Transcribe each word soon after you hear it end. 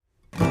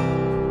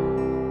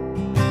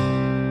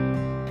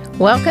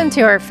Welcome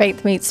to our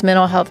Faith Meets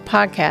Mental Health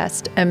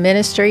podcast, a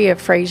ministry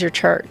of Fraser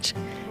Church.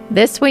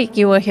 This week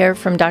you will hear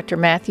from Dr.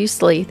 Matthew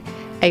Sleeth,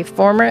 a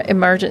former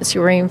emergency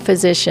room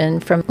physician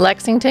from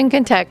Lexington,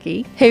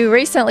 Kentucky, who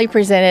recently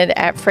presented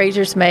at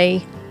Fraser's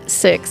May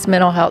 6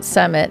 Mental Health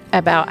Summit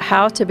about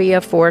how to be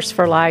a force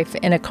for life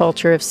in a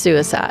culture of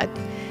suicide.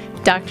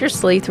 Dr.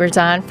 Sleeth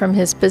resigned from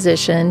his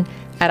position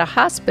at a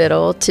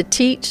hospital to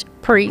teach,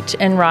 preach,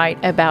 and write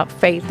about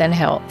faith and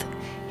health.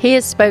 He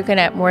has spoken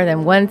at more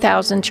than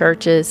 1,000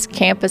 churches,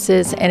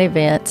 campuses, and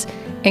events,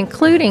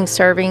 including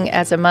serving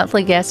as a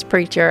monthly guest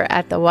preacher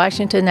at the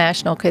Washington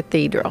National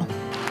Cathedral.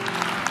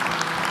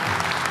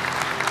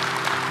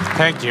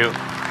 Thank you.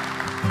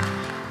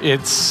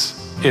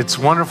 It's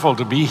wonderful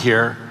to be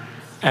here,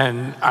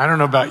 and I don't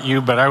know about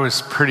you, but I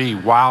was pretty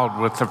wild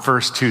with the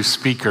first two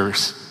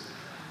speakers.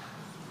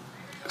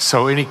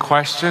 So, any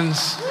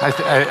questions? I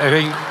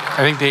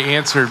think they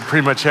answered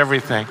pretty much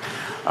everything.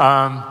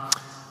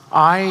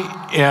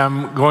 I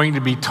am going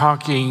to be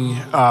talking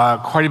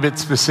quite a bit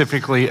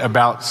specifically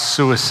about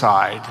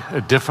suicide, a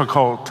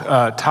difficult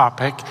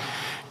topic.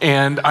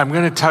 And I'm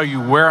going to tell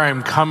you where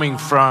I'm coming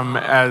from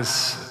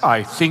as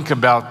I think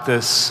about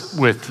this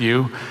with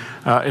you.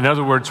 In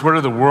other words, what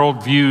are the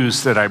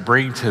worldviews that I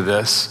bring to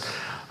this?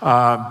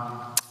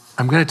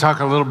 I'm going to talk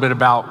a little bit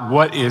about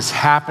what is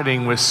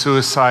happening with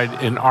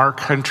suicide in our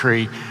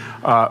country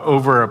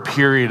over a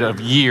period of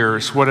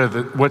years.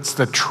 What's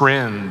the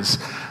trends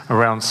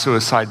around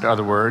suicide, in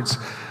other words.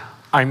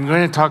 I'm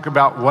going to talk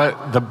about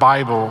what the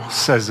Bible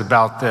says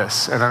about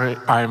this. And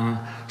I'm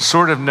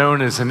sort of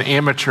known as an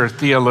amateur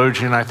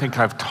theologian. I think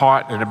I've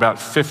taught in about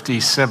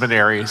 50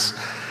 seminaries.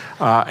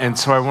 And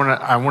so I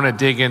want to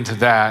dig into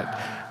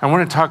that. I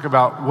want to talk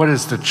about what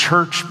has the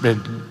church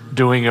been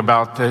doing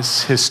about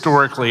this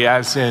historically,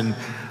 as in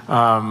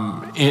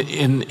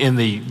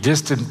the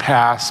distant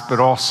past, but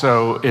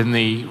also in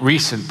the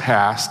recent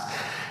past.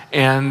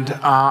 And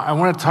I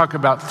want to talk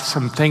about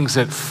some things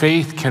that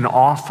faith can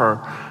offer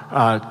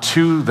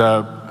to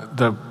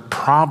the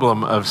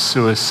problem of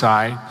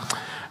suicide.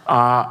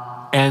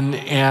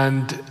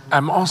 And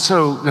I'm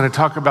also going to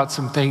talk about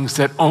some things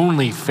that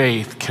only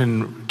faith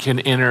can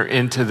enter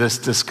into this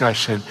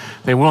discussion.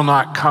 They will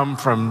not come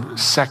from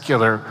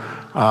secular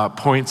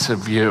points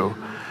of view.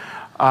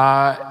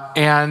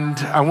 And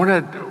I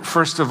want to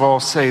first of all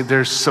say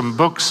there's some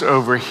books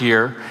over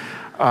here.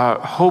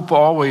 Hope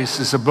Always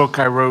is a book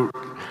I wrote.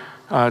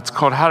 It's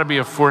called How to Be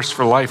a Force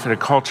for Life in a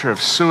Culture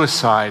of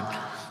Suicide.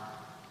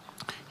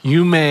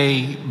 You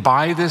may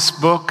buy this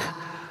book,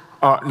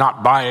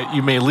 not buy it,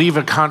 you may leave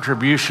a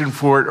contribution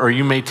for it, or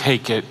you may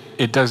take it.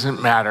 It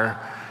doesn't matter.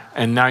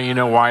 And now you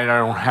know why I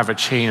don't have a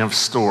chain of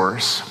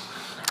stores.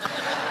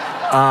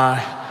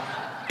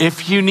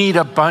 If you need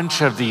a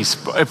bunch of these,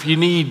 if you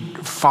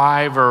need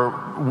 5 or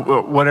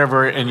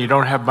whatever and you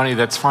don't have money,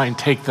 that's fine,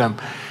 take them.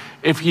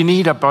 If you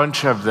need a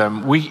bunch of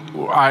them,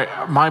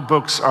 my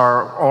books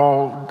are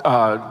all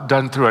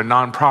done through a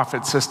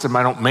nonprofit system.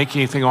 I don't make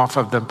anything off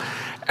of them.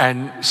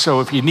 And so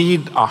if you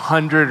need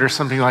 100 or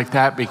something like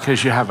that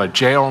because you have a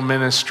jail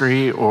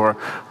ministry, or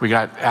we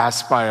got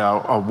asked by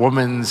a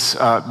woman's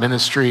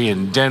ministry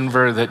in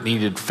Denver that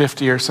needed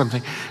 50 or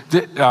something,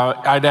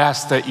 I'd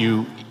ask that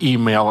you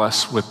email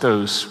us with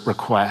those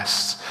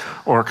requests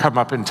or come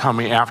up and tell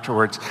me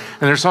afterwards.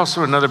 And there's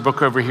also another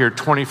book over here,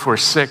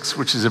 24/6,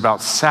 which is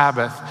about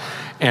Sabbath.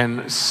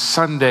 And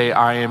Sunday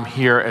I am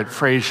here at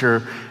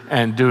Fraser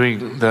and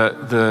doing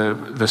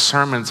the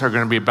sermons are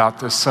going to be about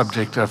the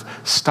subject of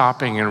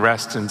stopping and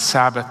rest and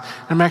Sabbath.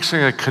 I'm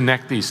actually going to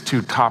connect these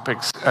two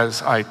topics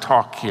as I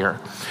talk here.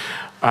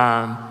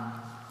 I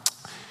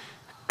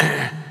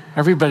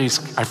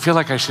feel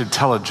like I should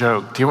tell a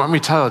joke. Do you want me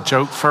to tell a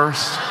joke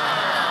first?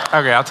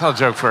 Okay, I'll tell a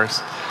joke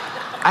first.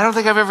 I don't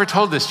think I've ever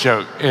told this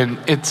joke. And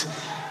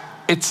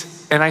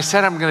and I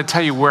said I'm going to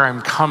tell you where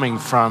I'm coming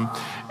from.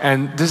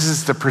 And this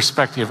is the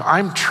perspective.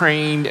 I'm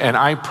trained and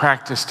I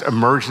practiced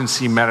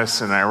emergency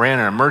medicine. I ran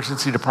an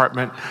emergency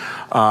department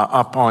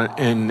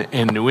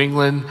in New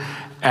England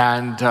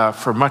and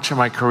for much of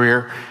my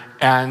career.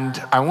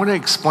 And I want to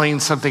explain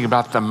something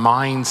about the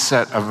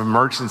mindset of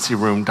emergency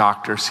room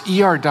doctors.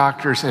 ER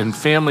doctors and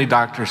family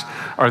doctors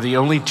are the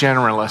only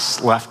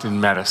generalists left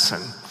in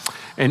medicine.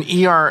 In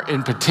ER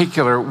in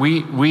particular,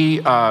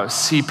 we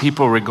see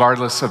people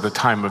regardless of the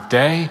time of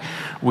day.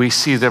 We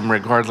see them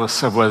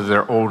regardless of whether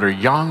they're old or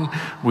young.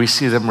 We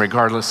see them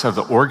regardless of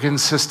the organ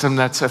system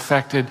that's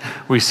affected.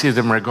 We see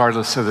them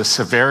regardless of the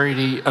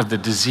severity of the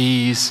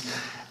disease.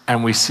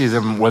 And we see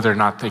them whether or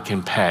not they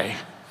can pay.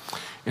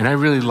 And I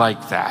really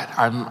like that.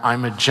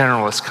 I'm a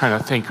generalist kind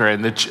of thinker.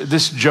 And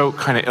this joke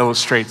kind of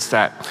illustrates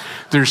that.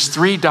 There's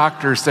 3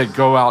 doctors that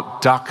go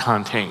out duck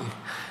hunting.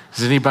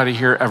 Has anybody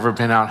here ever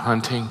been out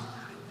hunting?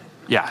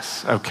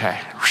 Yes, okay.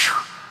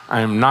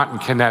 I am not in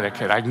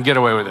Connecticut. I can get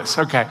away with this.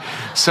 Okay,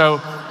 so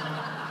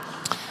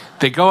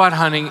they go out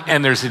hunting,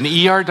 and there's an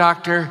ER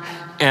doctor,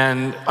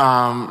 and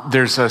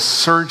there's a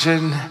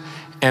surgeon,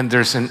 and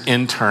there's an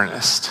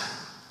internist.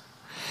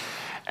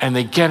 And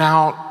they get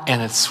out,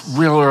 and it's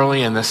real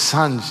early, and the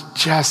sun's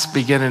just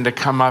beginning to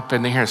come up,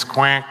 and they hear this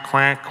quack,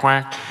 quack,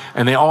 quack,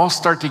 and they all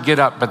start to get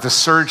up, but the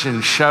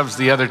surgeon shoves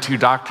the other two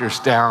doctors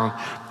down.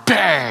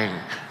 Bang!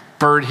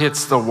 Bird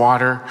hits the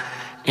water,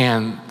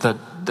 and the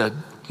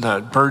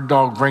bird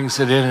dog brings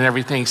it in and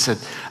everything. He said,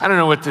 I don't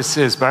know what this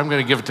is, but I'm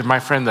going to give it to my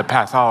friend, the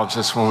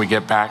pathologist, when we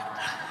get back.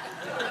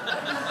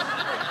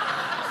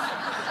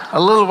 A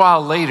little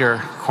while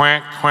later,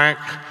 quack,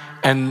 quack,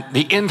 and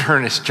the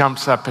internist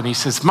jumps up and he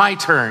says, my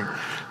turn.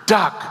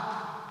 Duck,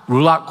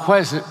 rule out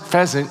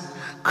pheasant,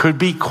 could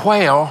be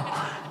quail.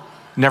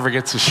 Never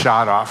gets a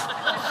shot off.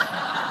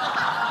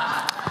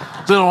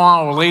 A little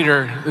while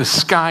later, the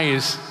sky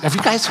is, have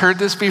you guys heard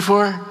this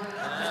before?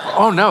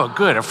 Oh no,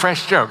 good, a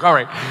fresh joke. All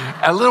right.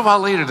 A little while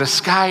later, the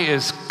sky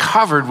is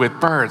covered with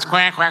birds.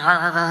 Quack, quack,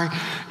 quack, quack,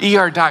 quack.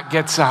 ER doc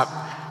gets up,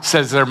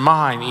 says they're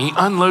mine. He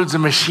unloads a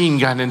machine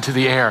gun into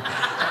the air.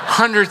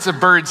 Hundreds of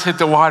birds hit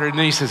the water, and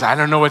then he says, I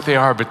don't know what they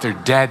are, but they're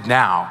dead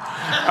now,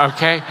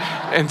 okay?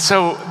 And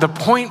so the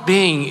point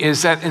being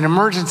is that in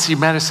emergency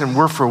medicine,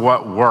 we're for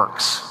what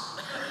works,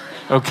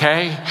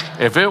 okay?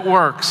 If it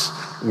works,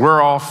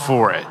 we're all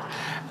for it.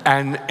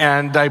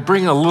 And I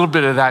bring a little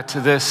bit of that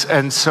to this,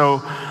 and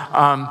so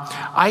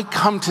I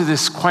come to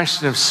this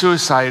question of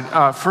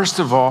suicide, first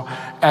of all,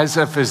 as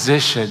a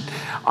physician.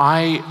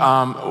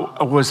 I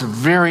was a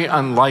very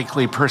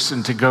unlikely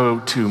person to go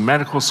to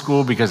medical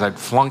school because I'd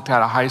flunked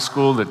out of high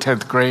school, the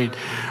 10th grade.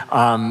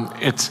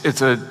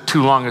 It's a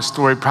too long a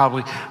story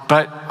probably,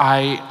 but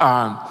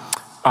I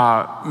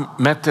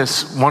met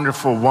this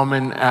wonderful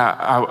woman.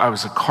 I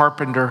was a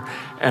carpenter,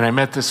 and I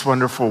met this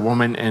wonderful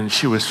woman, and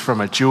she was from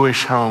a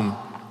Jewish home,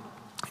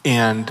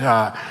 and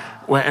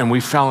we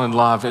fell in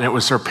love, and it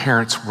was her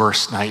parents'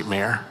 worst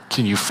nightmare.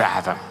 Can you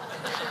fathom?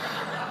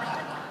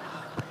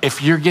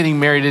 If you're getting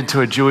married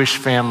into a Jewish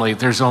family,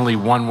 there's only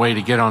one way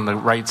to get on the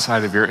right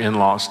side of your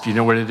in-laws. Do you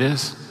know what it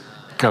is?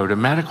 Go to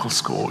medical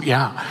school,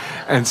 yeah.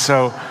 And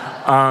so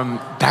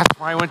that's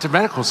why I went to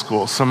medical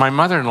school, so my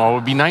mother-in-law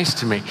would be nice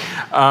to me.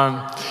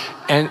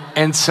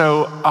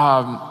 So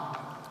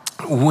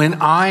when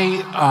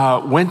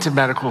I went to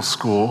medical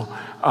school,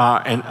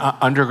 and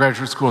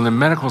undergraduate school and then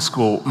medical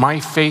school,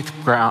 my faith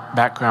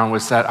background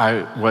was that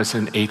I was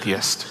an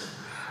atheist.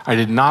 I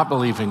did not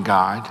believe in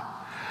God.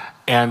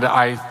 And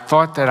I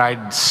thought that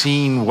I'd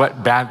seen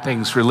what bad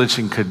things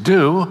religion could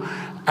do.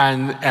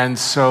 And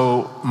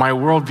so my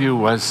worldview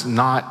was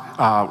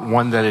not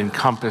one that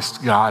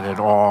encompassed God at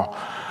all.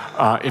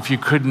 If you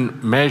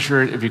couldn't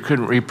measure it, if you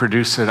couldn't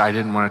reproduce it, I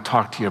didn't want to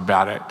talk to you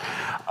about it.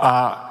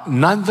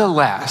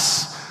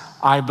 Nonetheless,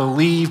 I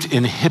believed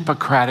in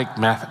Hippocratic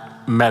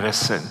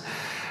medicine.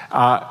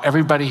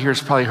 Everybody here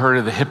has probably heard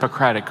of the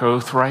Hippocratic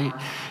Oath, right?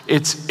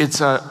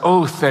 It's an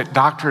oath that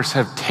doctors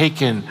have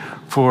taken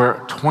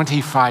for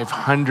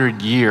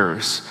 2,500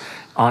 years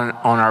on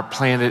our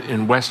planet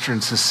in Western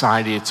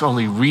society. It's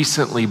only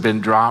recently been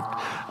dropped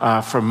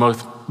from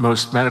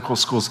most medical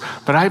schools,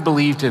 but I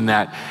believed in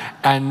that.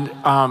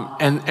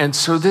 And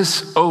so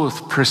this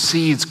oath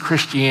precedes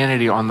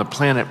Christianity on the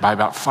planet by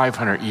about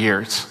 500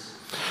 years.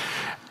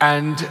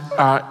 And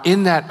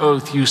in that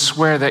oath, you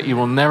swear that you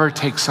will never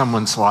take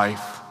someone's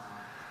life,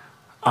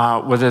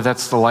 whether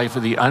that's the life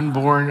of the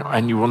unborn,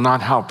 and you will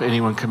not help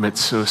anyone commit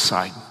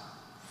suicide.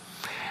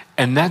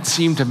 And that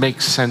seemed to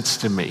make sense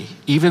to me.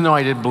 Even though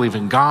I didn't believe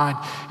in God,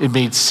 it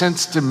made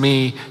sense to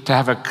me to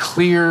have a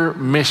clear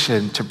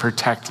mission to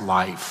protect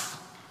life.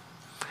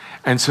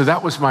 And so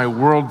that was my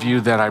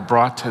worldview that I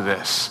brought to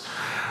this.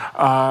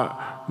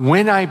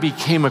 When I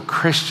became a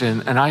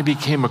Christian, and I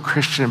became a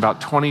Christian about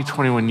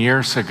 21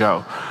 years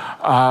ago,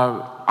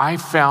 I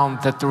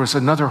found that there was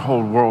another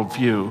whole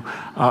worldview,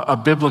 a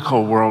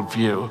biblical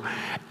worldview.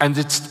 And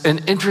it's an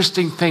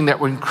interesting thing that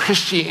when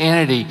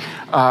Christianity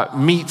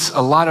meets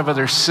a lot of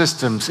other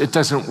systems, it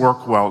doesn't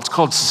work well. It's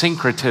called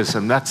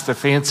syncretism. That's the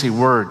fancy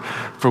word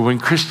for when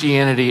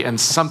Christianity and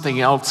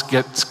something else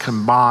gets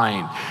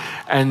combined.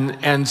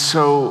 And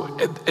so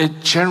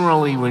it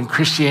generally, when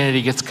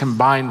Christianity gets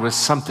combined with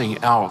something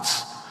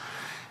else,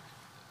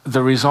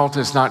 the result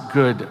is not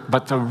good.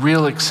 But the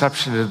real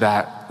exception to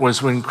that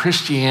was when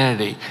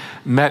Christianity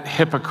met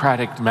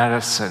Hippocratic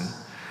medicine.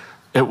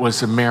 It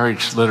was a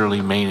marriage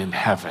literally made in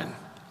heaven.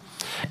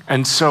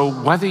 And so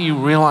whether you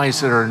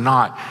realize it or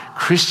not,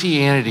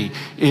 Christianity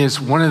is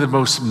one of the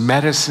most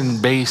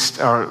medicine-based,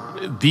 or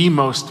the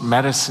most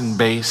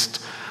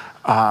medicine-based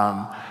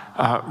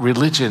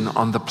religion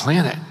on the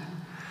planet.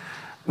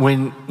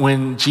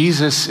 When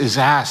Jesus is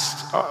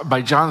asked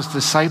by John's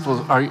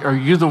disciples, are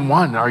you the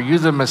one? Are you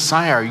the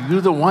Messiah? Are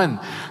you the one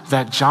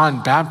that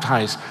John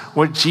baptized?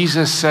 What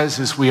Jesus says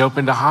is, we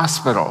opened a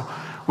hospital.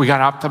 We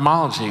got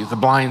ophthalmology, the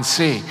blind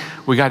see.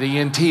 We got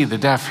ENT, the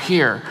deaf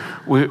hear.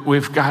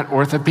 We've got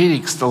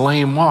orthopedics, the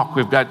lame walk.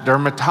 We've got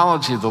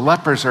dermatology, the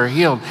lepers are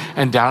healed.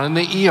 And down in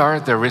the ER,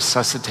 they're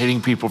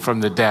resuscitating people from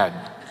the dead.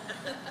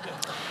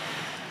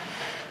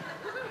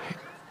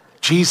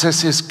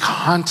 Jesus is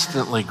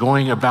constantly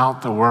going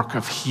about the work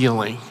of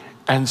healing.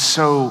 And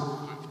so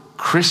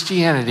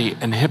Christianity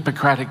and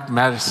Hippocratic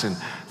medicine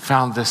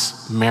found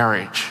this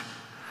marriage.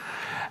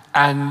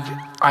 And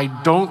I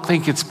don't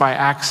think it's by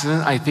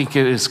accident. I think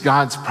it is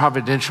God's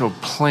providential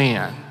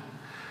plan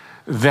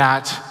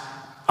that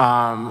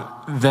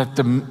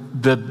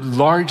the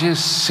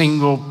largest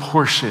single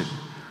portion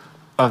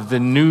of the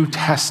New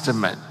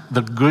Testament,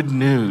 the good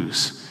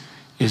news,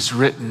 is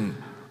written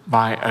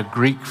by a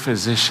Greek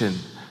physician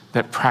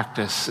that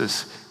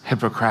practices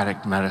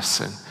Hippocratic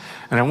medicine.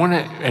 And I want to,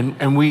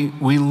 and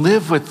we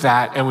live with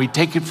that, and we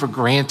take it for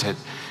granted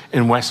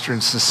in Western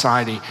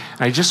society.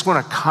 And I just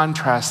want to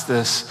contrast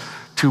this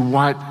to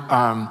what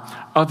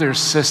other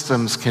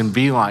systems can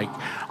be like.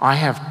 I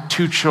have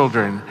 2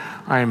 children.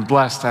 I am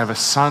blessed. I have a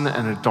son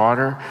and a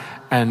daughter,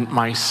 and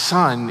my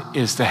son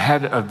is the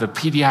head of the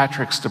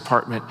pediatrics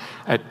department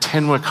at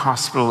Tenwick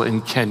Hospital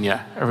in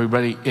Kenya.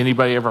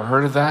 Anybody ever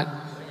heard of that?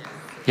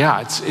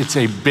 Yeah, it's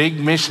a big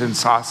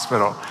missions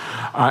hospital.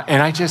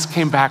 And I just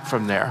came back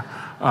from there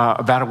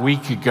about a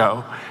week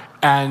ago.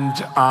 And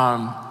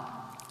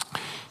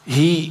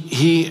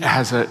he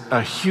has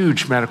a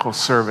huge medical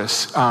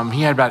service.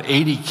 He had about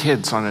 80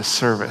 kids on his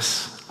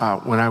service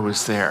when I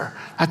was there.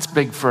 That's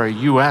big for a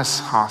U.S.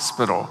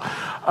 hospital.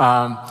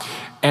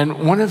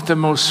 And one of the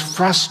most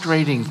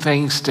frustrating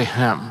things to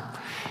him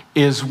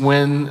is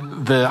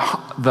when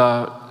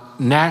the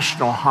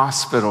national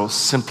hospitals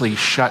simply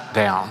shut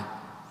down.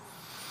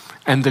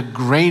 And the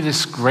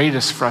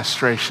greatest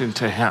frustration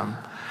to him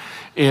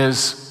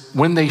is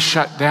when they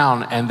shut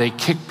down and they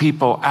kick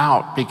people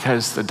out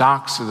because the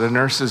docs or the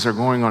nurses are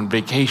going on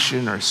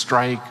vacation or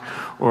strike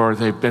or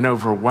they've been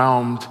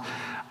overwhelmed,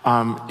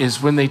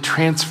 is when they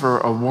transfer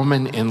a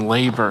woman in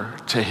labor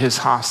to his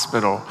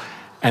hospital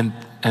and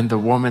the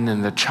woman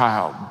and the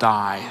child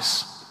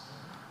dies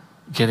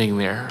getting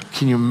there.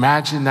 Can you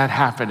imagine that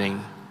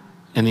happening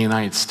in the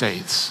United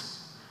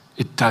States?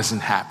 It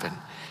doesn't happen.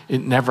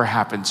 It never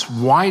happens.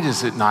 Why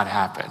does it not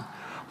happen?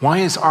 Why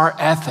is our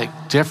ethic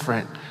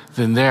different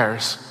than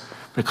theirs?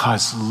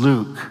 Because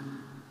Luke,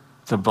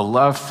 the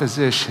beloved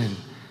physician,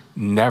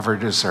 never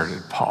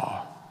deserted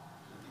Paul.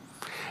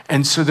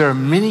 And so there are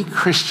many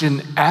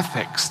Christian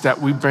ethics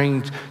that we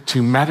bring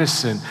to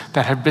medicine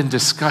that have been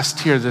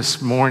discussed here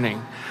this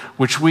morning,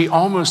 which we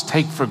almost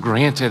take for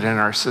granted in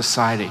our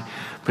society,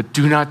 but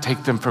do not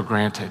take them for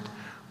granted.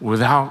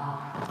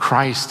 Without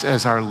Christ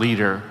as our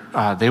leader,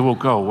 they will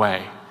go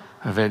away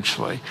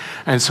eventually.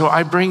 And so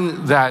I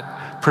bring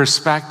that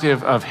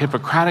perspective of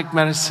Hippocratic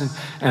medicine,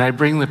 and I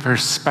bring the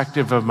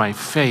perspective of my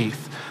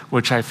faith,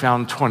 which I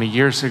found 20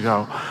 years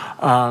ago.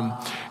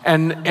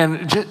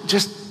 And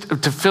just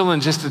to fill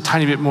in just a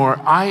tiny bit more,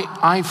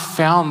 I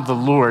found the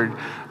Lord.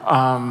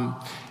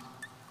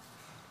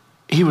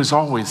 He was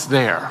always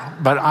there,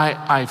 but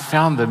I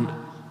found them,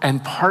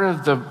 and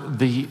part of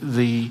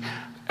the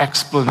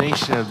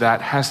explanation of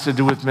that has to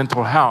do with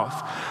mental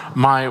health.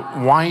 My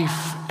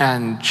wife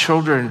and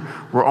children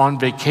were on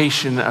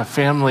vacation, a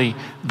family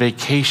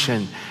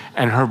vacation,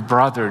 and her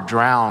brother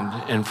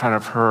drowned in front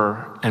of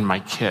her and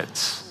my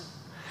kids.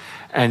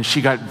 And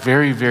she got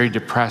very, very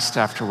depressed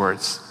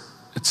afterwards.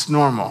 It's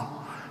normal,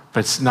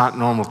 but it's not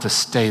normal to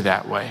stay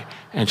that way.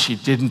 And she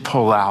didn't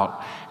pull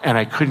out, and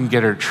I couldn't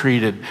get her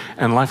treated,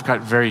 and life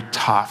got very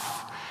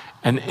tough.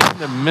 And in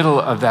the middle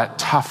of that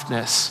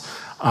toughness,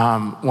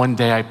 one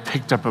day I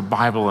picked up a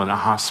Bible in a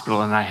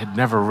hospital, and I had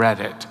never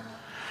read it.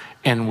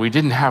 And we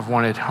didn't have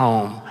one at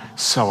home,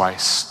 so I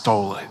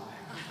stole it.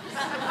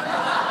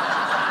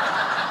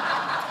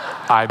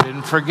 I've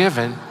been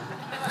forgiven.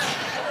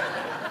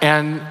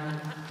 And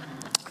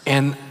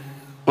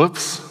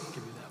whoops.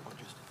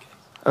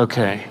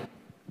 Okay.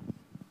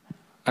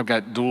 I've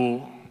got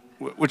dual.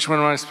 Which one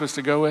am I supposed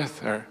to go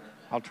with? Or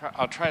I'll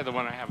try the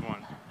one I have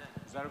on.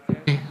 Is that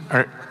okay?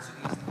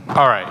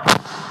 All right.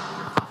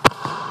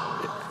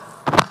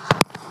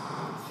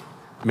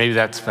 Maybe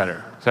that's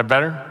better. Is that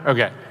better?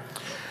 Okay.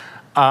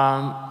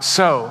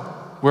 So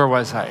where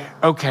was I?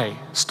 Okay,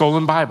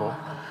 stolen Bible.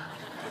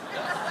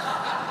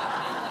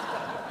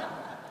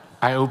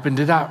 I opened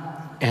it up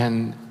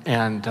and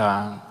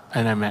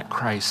I met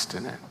Christ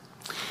in it.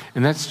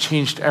 And that's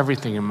changed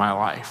everything in my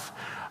life.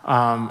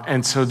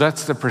 And so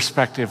that's the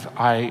perspective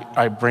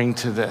I bring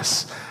to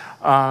this.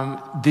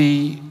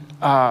 The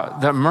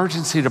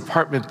emergency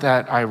department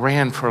that I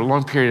ran for a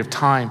long period of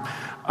time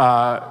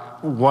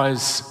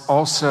was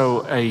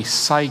also a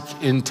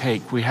psych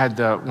intake. We had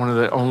one of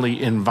the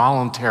only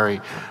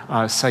involuntary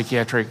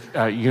psychiatric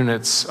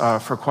units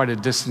for quite a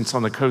distance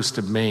on the coast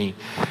of Maine.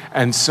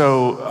 And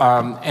so,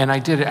 and I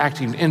did an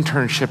acting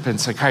internship in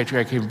psychiatry.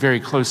 I came very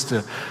close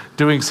to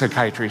doing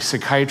psychiatry.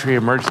 Psychiatry,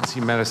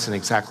 emergency medicine,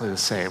 exactly the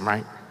same,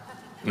 right?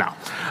 No.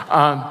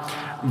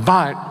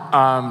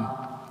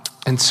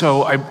 And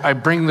so I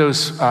bring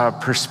those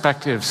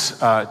perspectives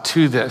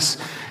to this.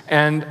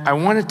 And I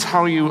want to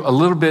tell you a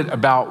little bit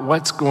about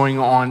what's going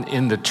on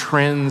in the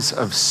trends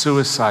of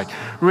suicide.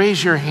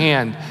 Raise your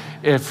hand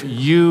if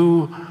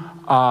you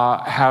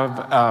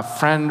have a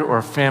friend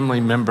or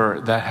family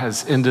member that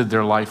has ended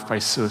their life by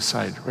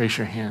suicide. Raise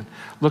your hand.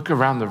 Look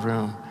around the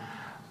room.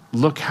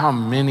 Look how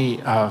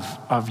many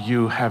of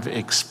you have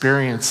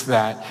experienced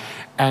that.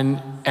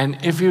 And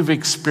if you've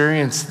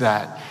experienced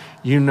that,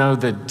 you know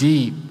the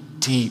deep,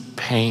 deep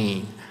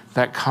pain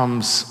that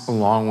comes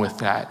along with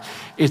that.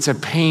 It's a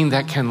pain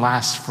that can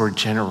last for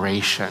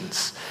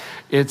generations.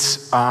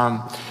 It's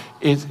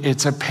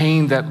a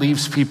pain that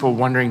leaves people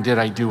wondering, did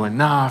I do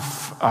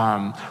enough?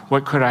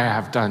 What could I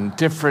have done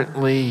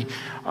differently?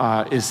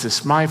 Is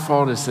this my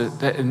fault? Is it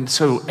that? And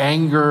so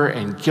anger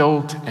and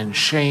guilt and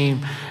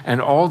shame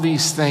and all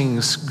these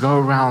things go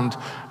around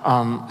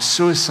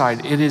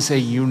suicide. It is a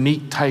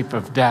unique type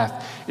of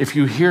death. If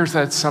you hear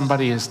that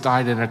somebody has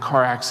died in a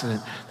car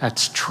accident,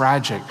 that's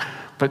tragic.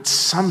 But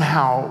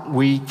somehow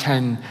we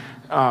can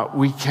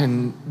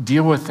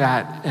deal with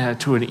that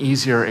to an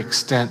easier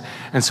extent.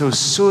 And so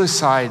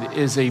suicide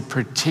is a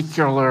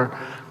particular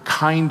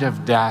kind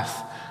of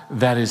death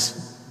that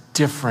is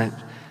different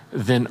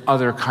than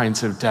other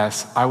kinds of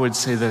deaths. I would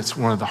say that's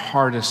one of the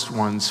hardest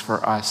ones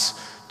for us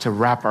to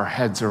wrap our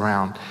heads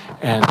around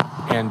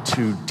and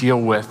to deal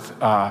with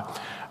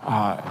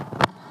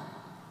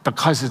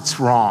because it's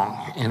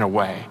wrong in a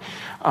way.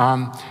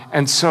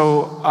 And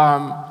so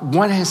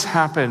what has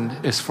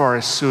happened as far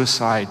as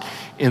suicide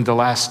in the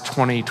last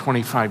 20,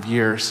 25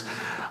 years?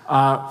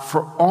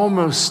 For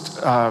almost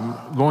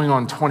going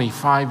on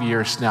 25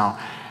 years now,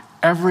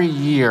 every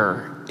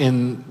year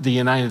in the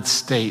United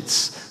States,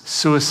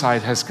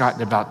 suicide has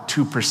gotten about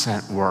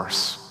 2%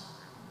 worse.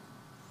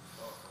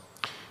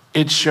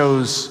 It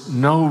shows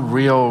no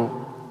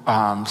real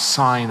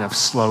sign of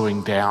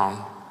slowing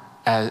down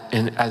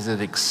as it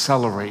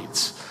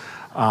accelerates.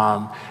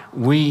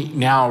 We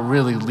now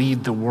really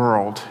lead the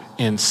world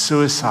in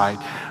suicide.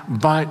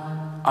 But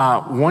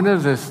one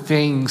of the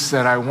things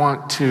that I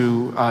want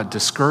to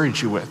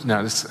discourage you with,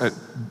 now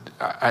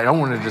I don't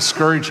want to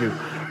discourage you,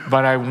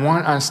 but I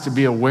want us to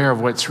be aware of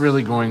what's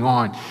really going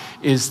on,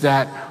 is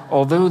that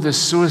although the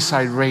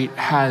suicide rate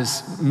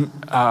has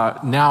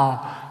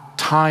now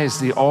ties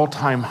the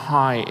all-time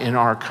high in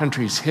our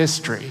country's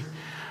history,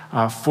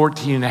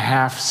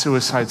 14.5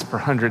 suicides per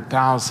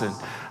 100,000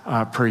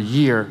 per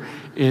year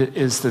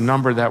is the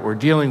number that we're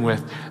dealing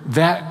with,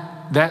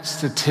 that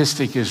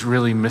statistic is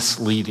really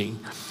misleading.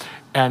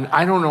 And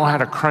I don't know how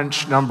to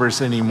crunch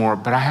numbers anymore,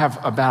 but I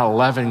have about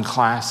 11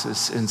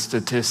 classes in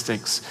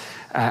statistics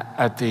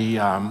at the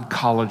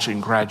college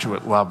and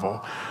graduate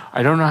level.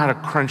 I don't know how to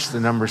crunch the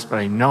numbers, but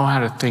I know how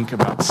to think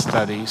about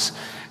studies,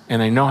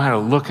 and I know how to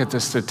look at the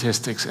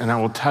statistics, and I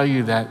will tell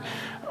you that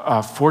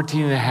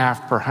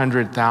 14.5 per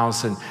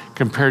 100,000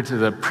 compared to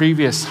the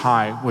previous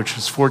high, which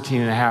was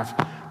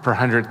 14.5 per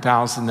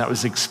 100,000 that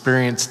was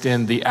experienced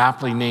in the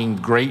aptly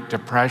named Great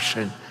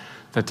Depression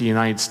that the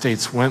United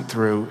States went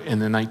through in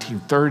the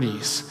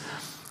 1930s,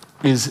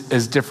 is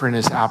as different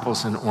as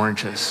apples and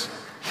oranges.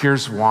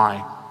 Here's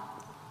why.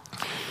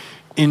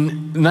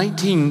 In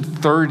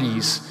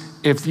 1930s,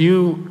 if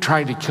you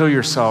tried to kill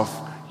yourself,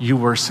 you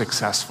were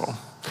successful.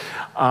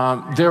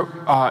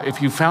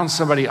 If you found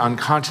somebody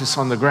unconscious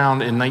on the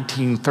ground in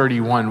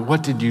 1931,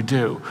 what did you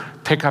do?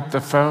 Pick up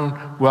the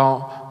phone?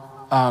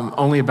 Well,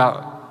 only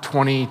about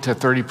 20 to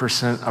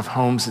 30% of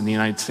homes in the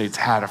United States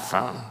had a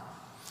phone.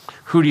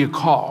 Who do you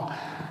call?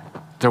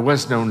 There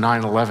was no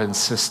 911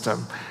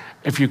 system.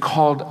 If you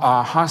called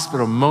a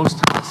hospital, most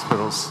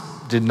hospitals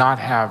did not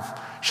have,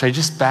 should I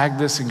just bag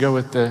this and go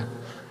with the,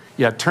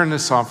 yeah, turn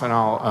this off and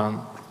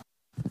I'll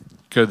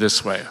go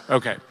this way.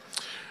 Okay,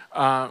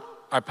 I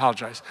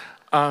apologize.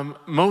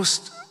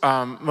 Most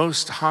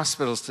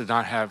hospitals did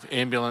not have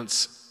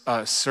ambulance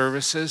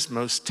services.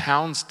 Most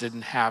towns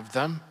didn't have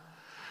them.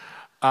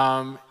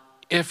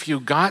 If you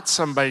got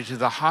somebody to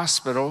the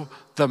hospital,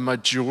 the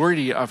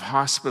majority of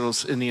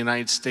hospitals in the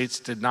United States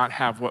did not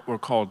have what were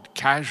called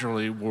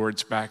casualty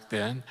wards back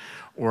then,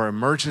 or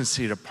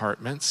emergency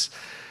departments.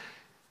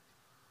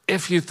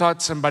 If you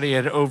thought somebody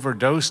had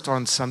overdosed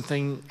on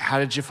something, how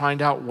did you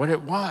find out what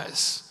it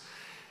was?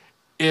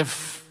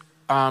 If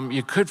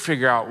you could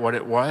figure out what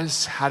it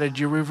was, how did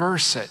you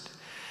reverse it?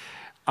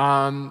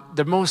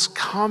 The most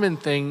common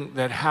thing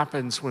that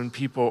happens when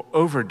people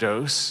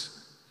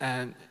overdose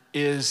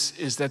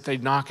is that they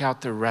knock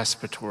out their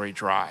respiratory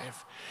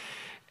drive.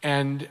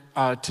 And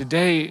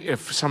today,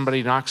 if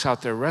somebody knocks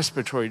out their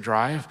respiratory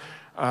drive,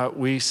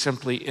 we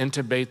simply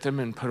intubate them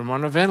and put them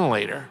on a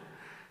ventilator.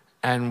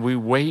 And we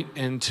wait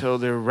until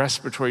their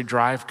respiratory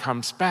drive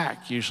comes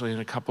back, usually in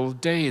a couple of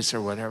days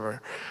or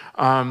whatever.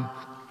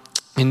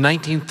 In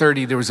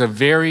 1930, there was a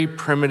very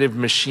primitive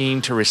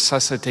machine to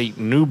resuscitate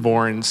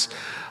newborns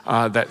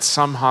that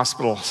some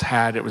hospitals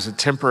had. It was a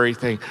temporary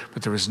thing,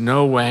 but there was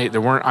no way,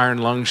 there weren't iron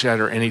lungs yet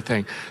or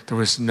anything. There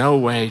was no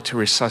way to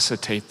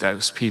resuscitate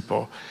those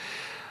people.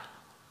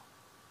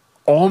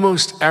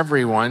 Almost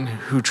everyone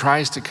who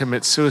tries to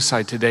commit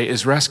suicide today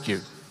is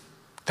rescued.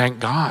 Thank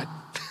God.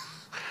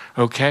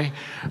 Okay?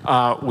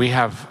 We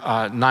have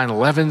a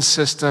 911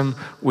 system.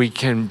 We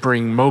can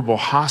bring mobile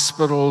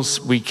hospitals.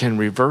 We can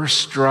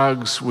reverse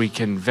drugs. We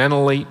can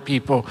ventilate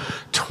people.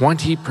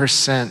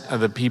 20%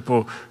 of the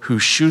people who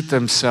shoot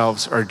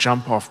themselves or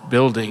jump off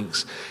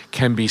buildings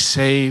can be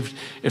saved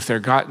if they're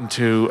gotten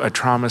to a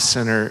trauma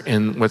center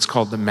in what's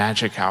called the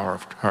magic hour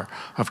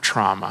of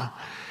trauma.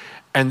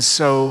 And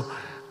so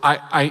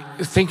I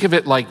think of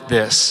it like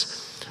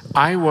this.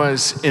 I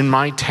was in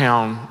my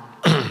town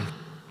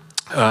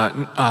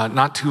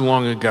not too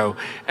long ago,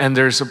 and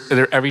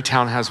every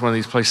town has one of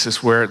these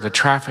places where the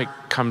traffic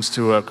comes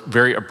to a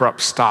very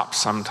abrupt stop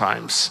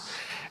sometimes,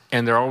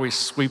 and they're always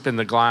sweeping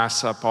the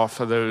glass up off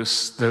of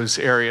those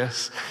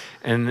areas.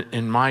 And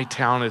in my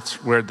town,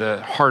 it's where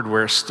the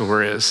hardware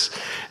store is,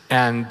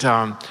 and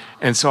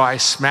so I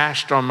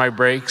smashed on my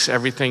brakes.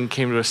 Everything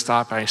came to a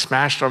stop. I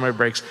smashed on my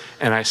brakes,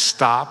 and I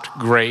stopped.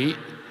 Great.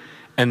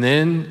 And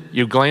then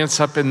you glance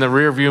up in the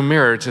rearview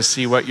mirror to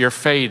see what your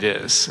fate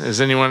is.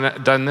 Has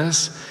anyone done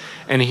this?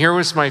 And here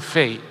was my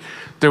fate.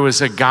 There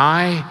was a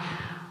guy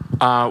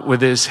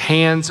with his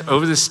hands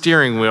over the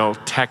steering wheel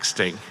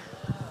texting.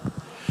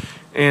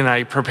 And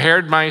I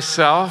prepared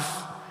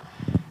myself,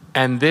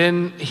 and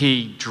then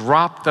he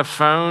dropped the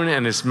phone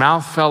and his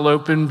mouth fell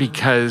open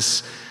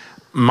because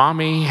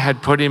Mommy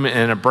had put him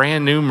in a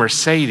brand new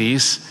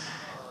Mercedes,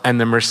 and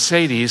the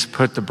Mercedes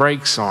put the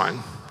brakes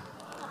on.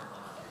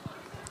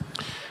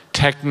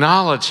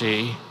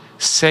 Technology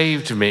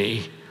saved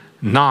me,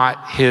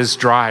 not his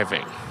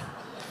driving.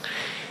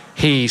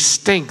 He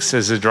stinks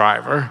as a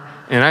driver,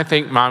 and I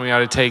think Mommy ought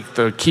to take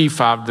the key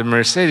fob the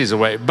Mercedes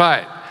away.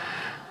 But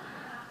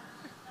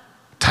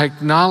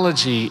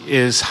technology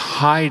is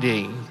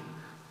hiding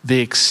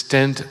the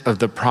extent of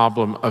the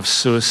problem of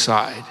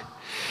suicide.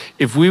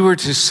 If we were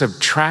to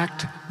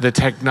subtract the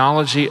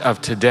technology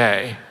of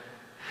today,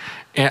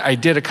 and I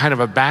did a kind of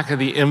a back of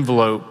the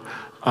envelope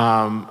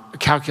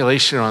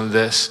calculation on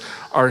this,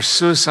 our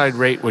suicide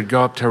rate would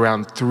go up to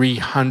around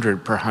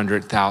 300 per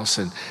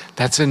 100,000.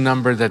 That's a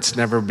number that's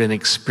never been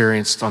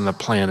experienced on the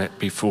planet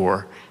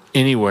before,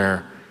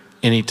 anywhere,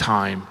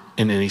 anytime,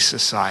 in any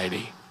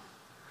society.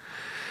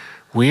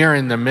 We are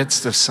in the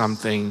midst of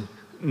something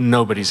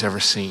nobody's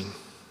ever seen.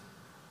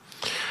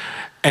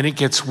 And it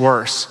gets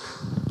worse.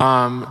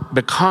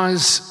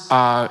 Because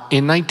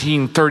in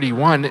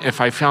 1931, if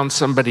I found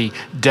somebody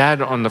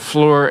dead on the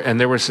floor and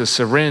there was a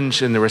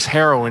syringe and there was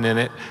heroin in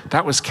it,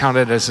 that was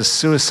counted as a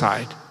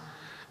suicide.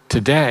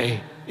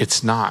 Today,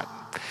 it's not.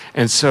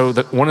 And so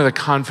one of the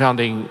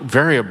confounding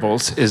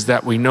variables is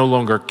that we no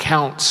longer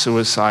count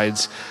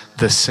suicides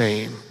the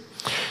same.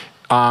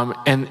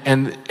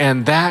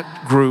 And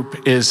that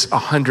group is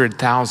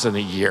 100,000 a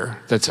year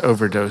that's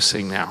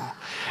overdosing now.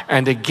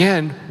 And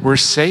again, we're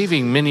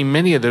saving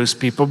many of those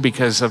people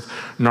because of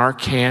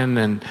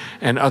Narcan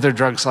and other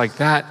drugs like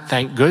that.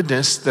 Thank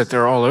goodness that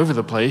they're all over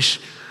the place.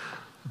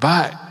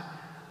 But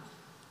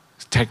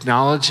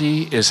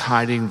technology is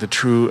hiding the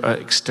true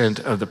extent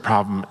of the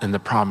problem, and the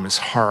problem is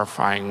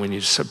horrifying when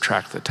you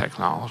subtract the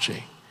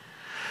technology.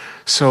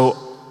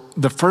 So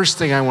the first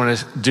thing I want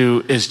to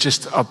do is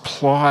just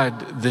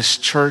applaud this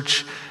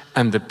church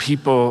and the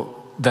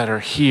people that are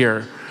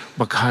here,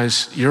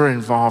 because you're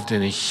involved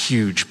in a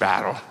huge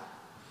battle.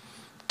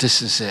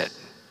 This is it.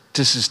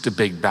 This is the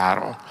big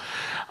battle.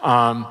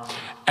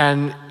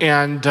 And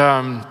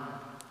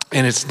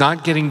it's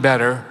not getting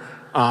better,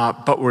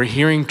 but we're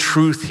hearing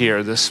truth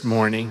here this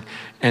morning,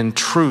 and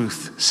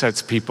truth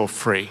sets people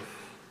free.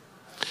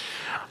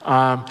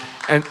 And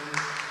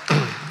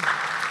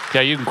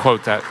yeah, you can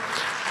quote that.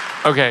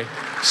 Okay,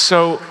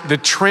 so the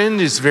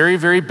trend is very,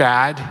 very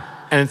bad,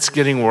 and it's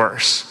getting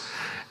worse.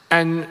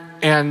 And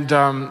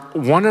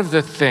one of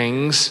the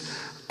things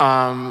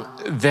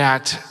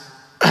that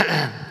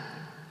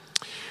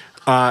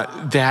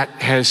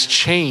has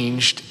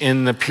changed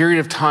in the period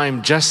of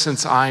time just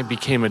since I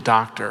became a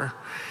doctor,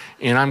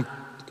 and I'm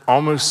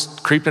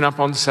almost creeping up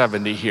on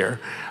 70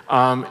 here,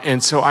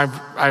 and so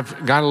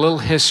I've got a little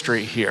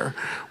history here.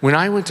 When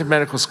I went to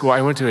medical school,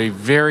 I went to a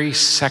very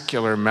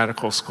secular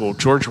medical school,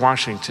 George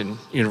Washington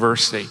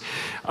University.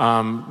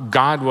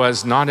 God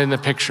was not in the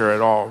picture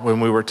at all when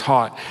we were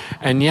taught.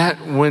 And yet,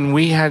 when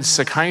we had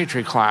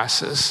psychiatry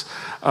classes,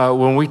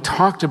 when we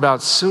talked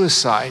about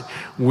suicide,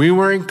 we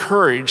were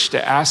encouraged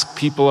to ask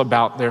people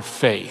about their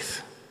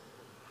faith.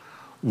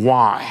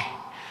 Why?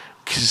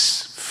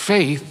 Because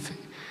faith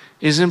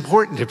is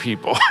important to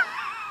people.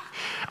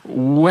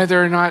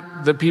 Whether or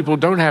not the people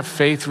don't have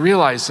faith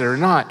realize it or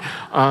not.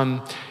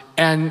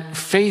 And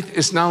faith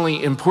is not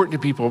only important to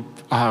people,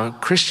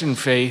 Christian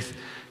faith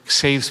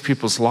saves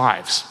people's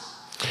lives.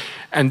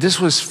 And this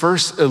was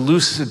first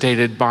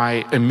elucidated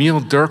by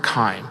Émile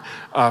Durkheim,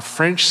 a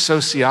French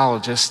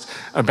sociologist,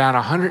 about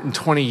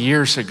 120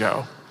 years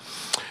ago.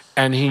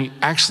 And he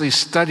actually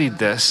studied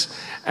this.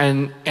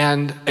 And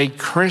a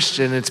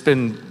Christian,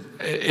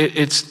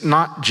 it's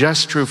not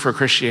just true for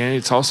Christianity,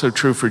 it's also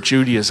true for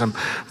Judaism,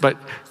 but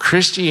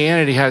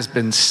Christianity has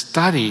been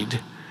studied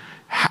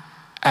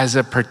as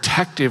a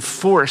protective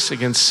force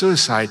against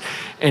suicide,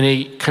 and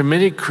a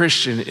committed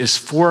Christian is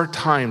 4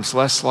 times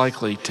less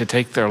likely to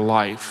take their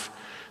life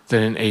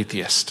than an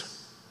atheist.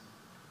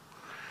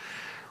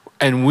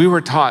 And we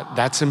were taught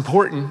that's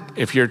important.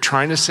 If you're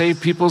trying to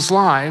save people's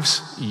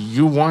lives,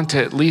 you want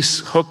to at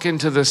least hook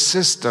into the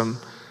system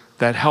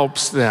that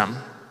helps them.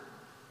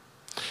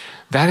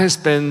 That has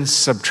been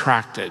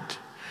subtracted.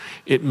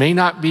 It may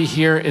not be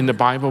here in the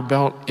Bible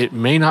Belt. It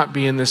may not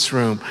be in this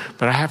room.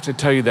 But I have to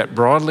tell you that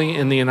broadly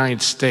in the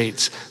United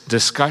States,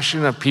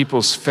 discussion of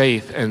people's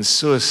faith and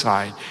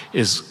suicide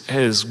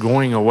is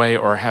going away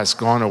or has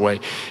gone away.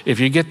 If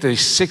you get the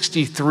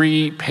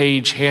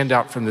 63-page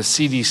handout from the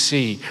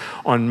CDC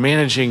on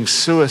managing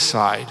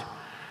suicide,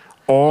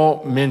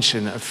 all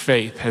mention of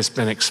faith has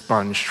been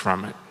expunged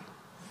from it.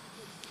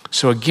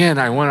 So again,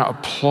 I want to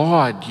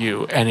applaud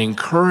you and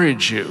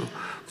encourage you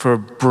for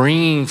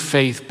bringing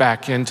faith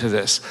back into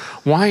this.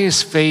 Why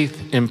is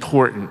faith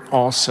important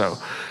also?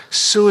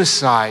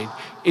 Suicide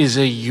is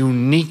a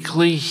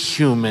uniquely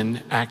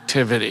human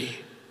activity.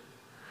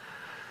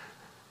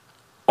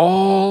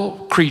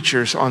 All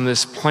creatures on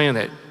this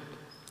planet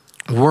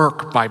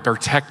work by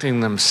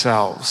protecting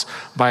themselves,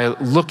 by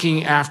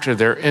looking after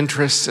their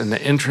interests and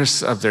the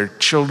interests of their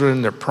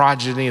children, their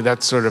progeny,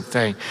 that sort of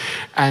thing.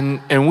 And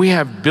we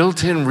have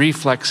built-in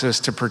reflexes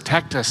to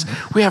protect us.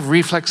 We have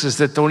reflexes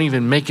that don't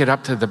even make it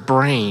up to the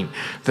brain,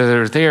 that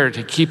are there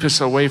to keep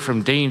us away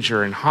from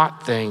danger and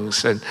hot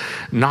things and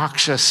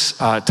noxious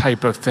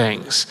type of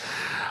things.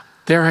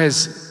 There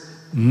has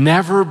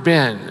never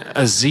been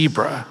a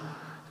zebra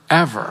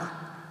ever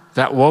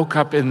that woke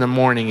up in the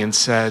morning and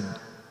said,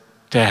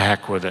 "To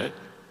heck with it.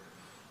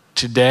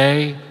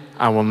 Today,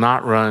 I will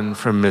not run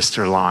from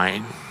Mr.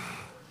 Lion."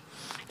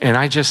 And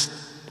I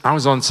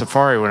was on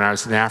safari when I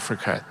was in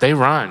Africa. They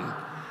run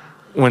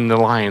when the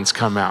lions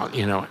come out,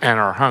 and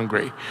are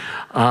hungry.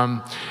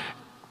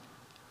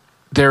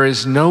 There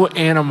is no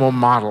animal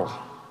model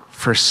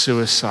for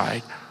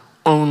suicide.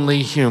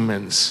 Only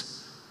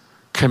humans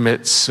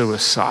commit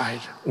suicide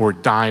or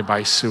die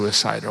by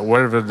suicide, or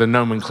whatever the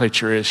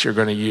nomenclature is you're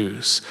going to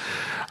use.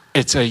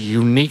 It's a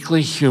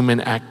uniquely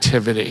human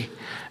activity.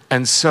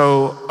 And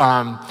so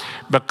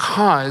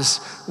because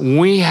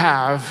we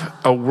have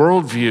a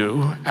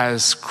worldview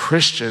as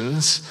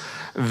Christians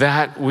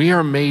that we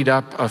are made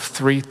up of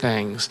three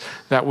things,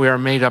 that we are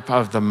made up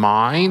of the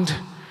mind,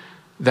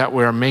 that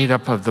we are made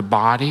up of the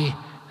body,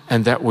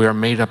 and that we are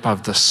made up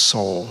of the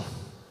soul.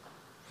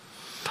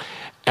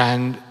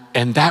 And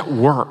that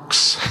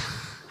works,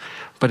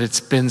 but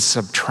it's been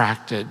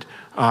subtracted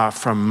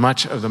from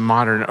much of the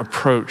modern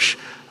approach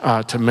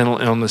to mental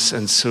illness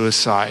and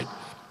suicide.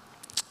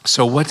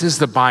 So what does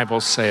the Bible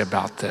say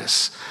about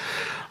this?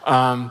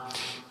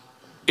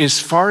 As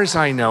far as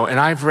I know, and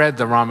I've read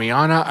the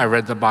Ramayana, I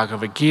read the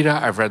Bhagavad Gita,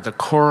 I've read the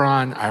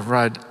Quran, I've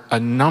read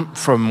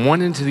from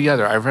one end to the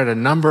other, I've read a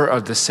number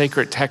of the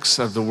sacred texts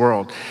of the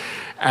world.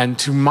 And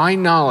to my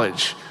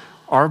knowledge,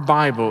 our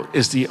Bible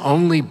is the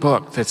only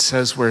book that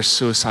says where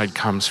suicide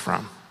comes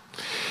from.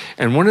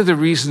 And one of the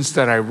reasons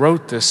that I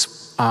wrote this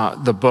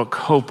the book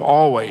Hope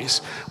Always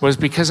was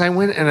because I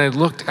went and I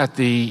looked at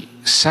the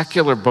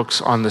secular books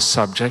on the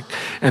subject,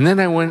 and then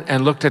I went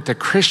and looked at the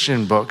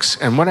Christian books,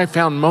 and what I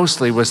found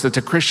mostly was that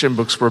the Christian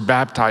books were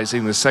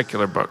baptizing the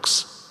secular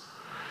books.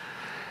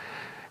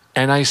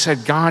 And I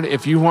said, God,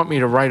 if you want me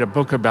to write a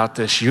book about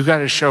this, you got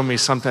to show me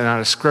something out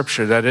of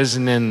Scripture that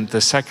isn't in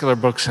the secular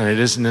books and it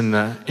isn't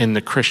in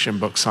the Christian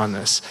books on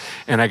this.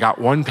 And I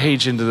got one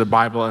page into the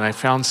Bible and I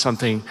found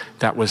something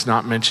that was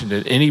not mentioned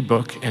in any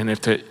book, and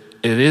if it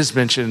is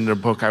mentioned in the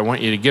book, I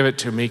want you to give it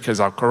to me because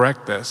I'll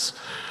correct this.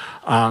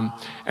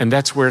 And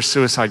that's where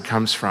suicide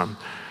comes from.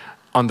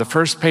 On the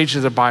first page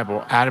of the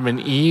Bible, Adam and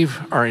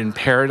Eve are in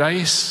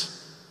paradise.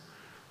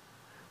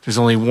 There's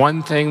only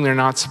one thing they're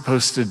not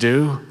supposed to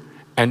do.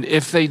 And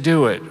if they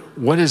do it,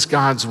 what is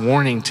God's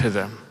warning to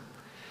them?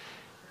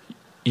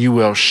 You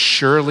will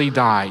surely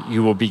die.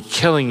 You will be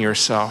killing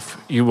yourself.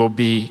 You will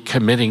be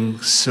committing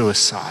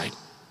suicide.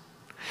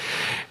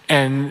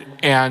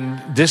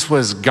 And this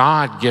was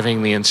God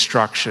giving the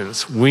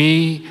instructions.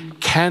 We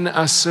can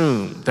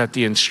assume that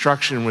the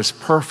instruction was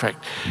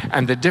perfect.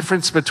 And the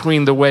difference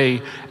between the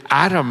way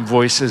Adam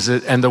voices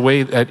it and the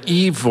way that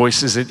Eve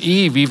voices it,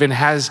 Eve even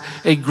has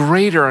a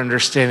greater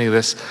understanding of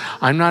this.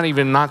 I'm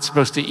not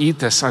supposed to eat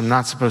this. I'm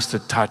not supposed to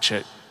touch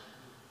it.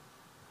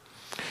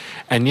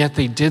 And yet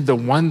they did the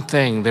one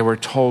thing they were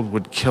told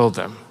would kill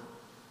them.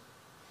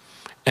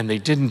 And they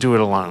didn't do it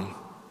alone.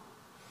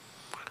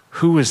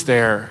 Who was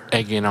there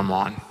egging them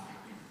on?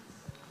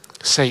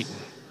 Satan.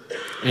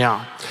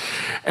 Yeah.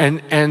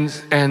 And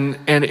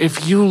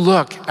if you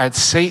look at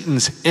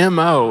Satan's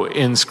MO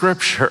in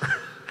Scripture,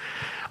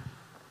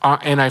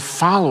 and I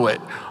follow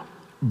it,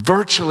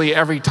 virtually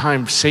every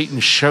time Satan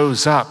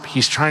shows up,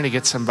 he's trying to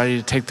get somebody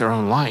to take their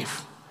own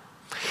life.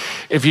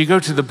 If you go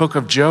to the book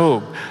of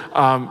Job,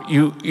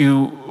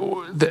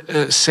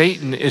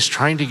 Satan is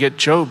trying to get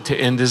Job to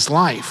end his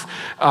life.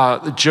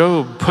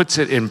 Job puts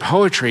it in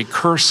poetry,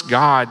 curse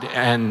God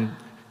and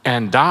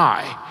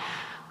die.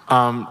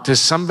 Does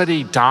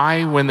somebody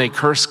die when they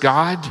curse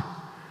God?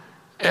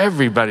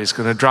 Everybody's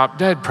going to drop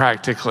dead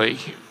practically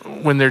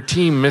when their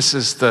team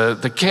misses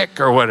the kick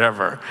or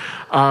whatever.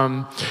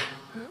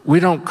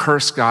 We don't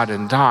curse God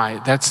and die.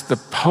 That's the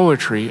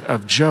poetry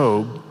of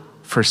Job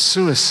for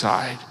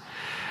suicide.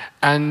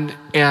 And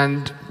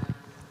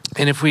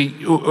if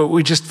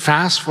we just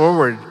fast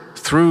forward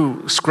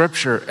through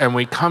Scripture and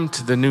we come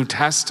to the New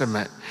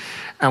Testament,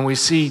 And we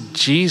see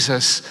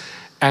Jesus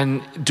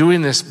and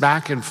doing this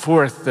back and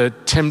forth, the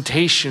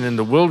temptation in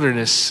the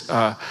wilderness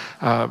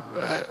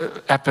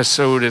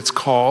episode, it's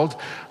called.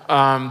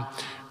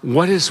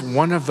 What is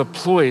one of the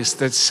ploys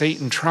that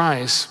Satan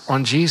tries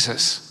on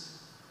Jesus?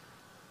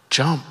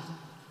 Jump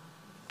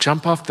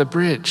off the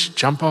bridge,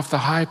 jump off the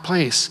high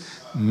place.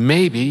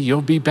 Maybe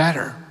you'll be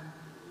better.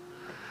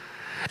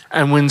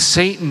 And when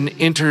Satan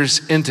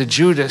enters into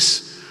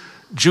Judas,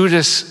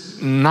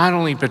 Judas not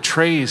only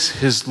betrays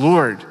his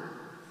Lord,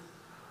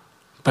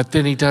 but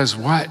then he does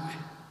what?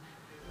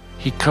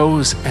 He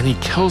goes and he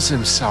kills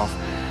himself.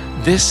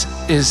 This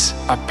is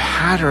a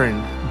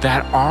pattern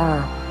that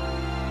our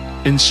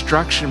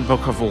instruction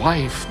book of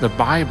life, the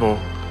Bible,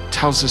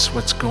 tells us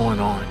what's going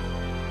on.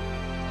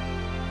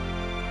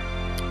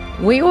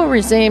 We will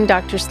resume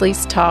Dr.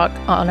 Sleeth's talk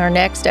on our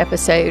next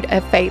episode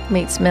of Faith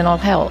Meets Mental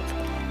Health.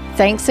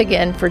 Thanks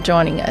again for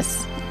joining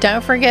us.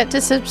 Don't forget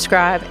to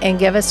subscribe and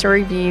give us a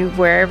review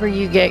wherever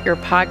you get your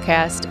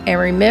podcast. And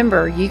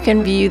remember, you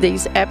can view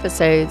these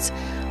episodes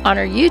on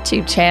our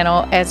YouTube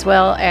channel as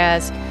well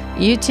as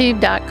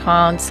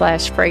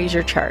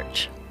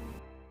youtube.com/FrazierChurch.